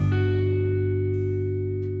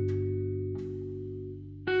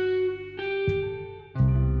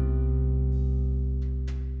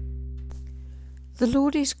The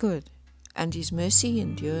Lord is good, and His mercy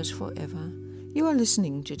endures forever. You are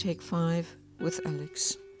listening to Take 5 with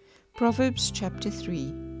Alex. Proverbs chapter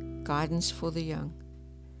 3, Guidance for the Young.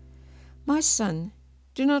 My son,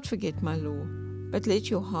 do not forget my law, but let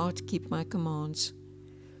your heart keep my commands.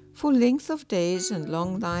 For length of days and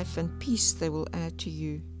long life and peace they will add to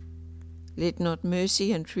you. Let not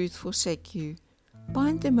mercy and truth forsake you.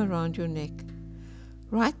 Bind them around your neck.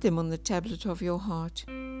 Write them on the tablet of your heart,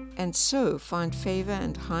 and so find favor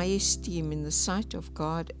and high esteem in the sight of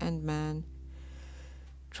God and man.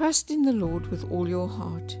 Trust in the Lord with all your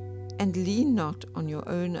heart, and lean not on your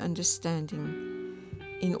own understanding.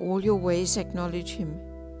 In all your ways acknowledge Him,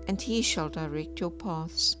 and He shall direct your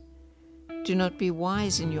paths. Do not be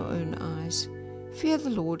wise in your own eyes. Fear the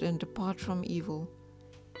Lord and depart from evil.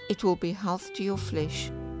 It will be health to your flesh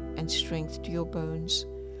and strength to your bones.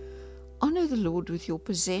 Honor the Lord with your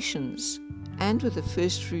possessions and with the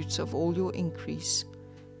first fruits of all your increase.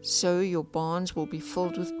 So your barns will be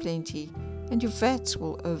filled with plenty, and your vats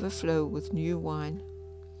will overflow with new wine.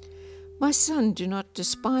 My son, do not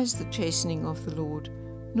despise the chastening of the Lord,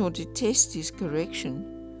 nor detest His correction.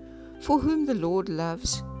 For whom the Lord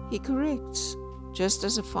loves, He corrects, just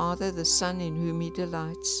as a father the son in whom He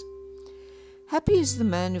delights. Happy is the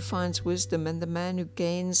man who finds wisdom, and the man who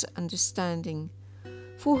gains understanding.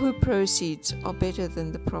 For her proceeds are better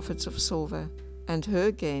than the profits of silver, and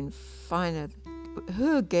her gain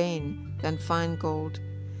than fine gold.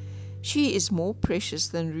 She is more precious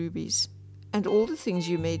than rubies, and all the things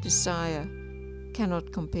you may desire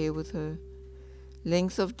cannot compare with her.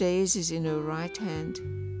 Length of days is in her right hand,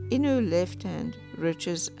 in her left hand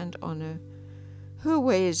riches and honor. Her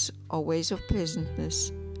ways are ways of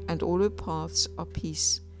pleasantness, and all her paths are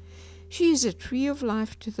peace. She is a tree of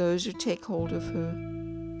life to those who take hold of her,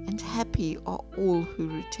 and happy are all who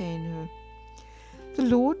retain her. The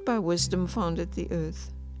Lord by wisdom founded the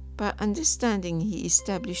earth. By understanding He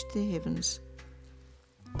established the heavens.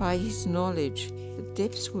 By His knowledge the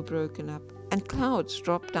depths were broken up, and clouds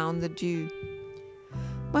dropped down the dew.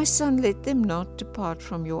 My son, let them not depart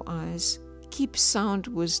from your eyes. Keep sound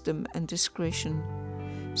wisdom and discretion.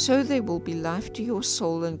 So they will be life to your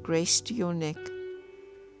soul and grace to your neck.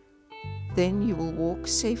 Then you will walk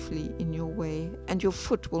safely in your way, and your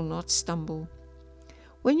foot will not stumble.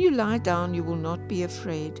 When you lie down, you will not be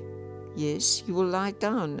afraid. Yes, you will lie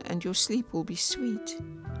down, and your sleep will be sweet.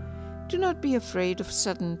 Do not be afraid of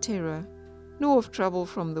sudden terror, nor of trouble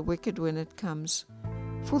from the wicked when it comes.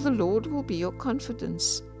 For the Lord will be your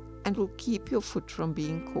confidence, and will keep your foot from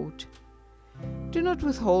being caught. Do not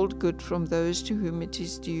withhold good from those to whom it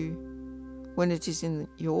is due, when it is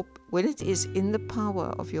in the power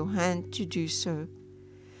of your hand to do so.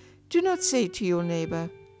 Do not say to your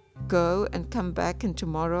neighbor, "Go and come back, and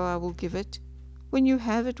tomorrow I will give it," when you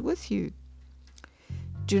have it with you.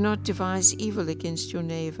 Do not devise evil against your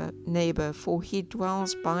neighbor, for he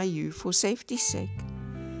dwells by you for safety's sake.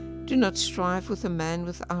 Do not strive with a man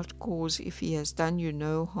without cause if he has done you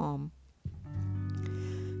no harm.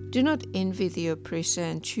 Do not envy the oppressor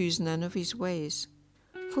and choose none of his ways,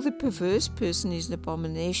 for the perverse person is an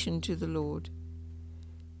abomination to the Lord,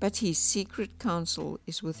 but his secret counsel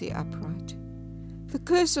is with the upright. The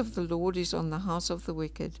curse of the Lord is on the house of the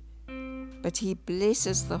wicked, but He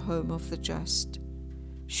blesses the home of the just.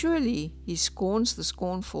 Surely He scorns the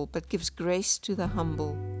scornful, but gives grace to the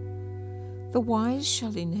humble. The wise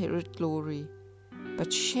shall inherit glory,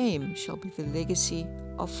 but shame shall be the legacy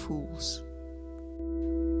of fools.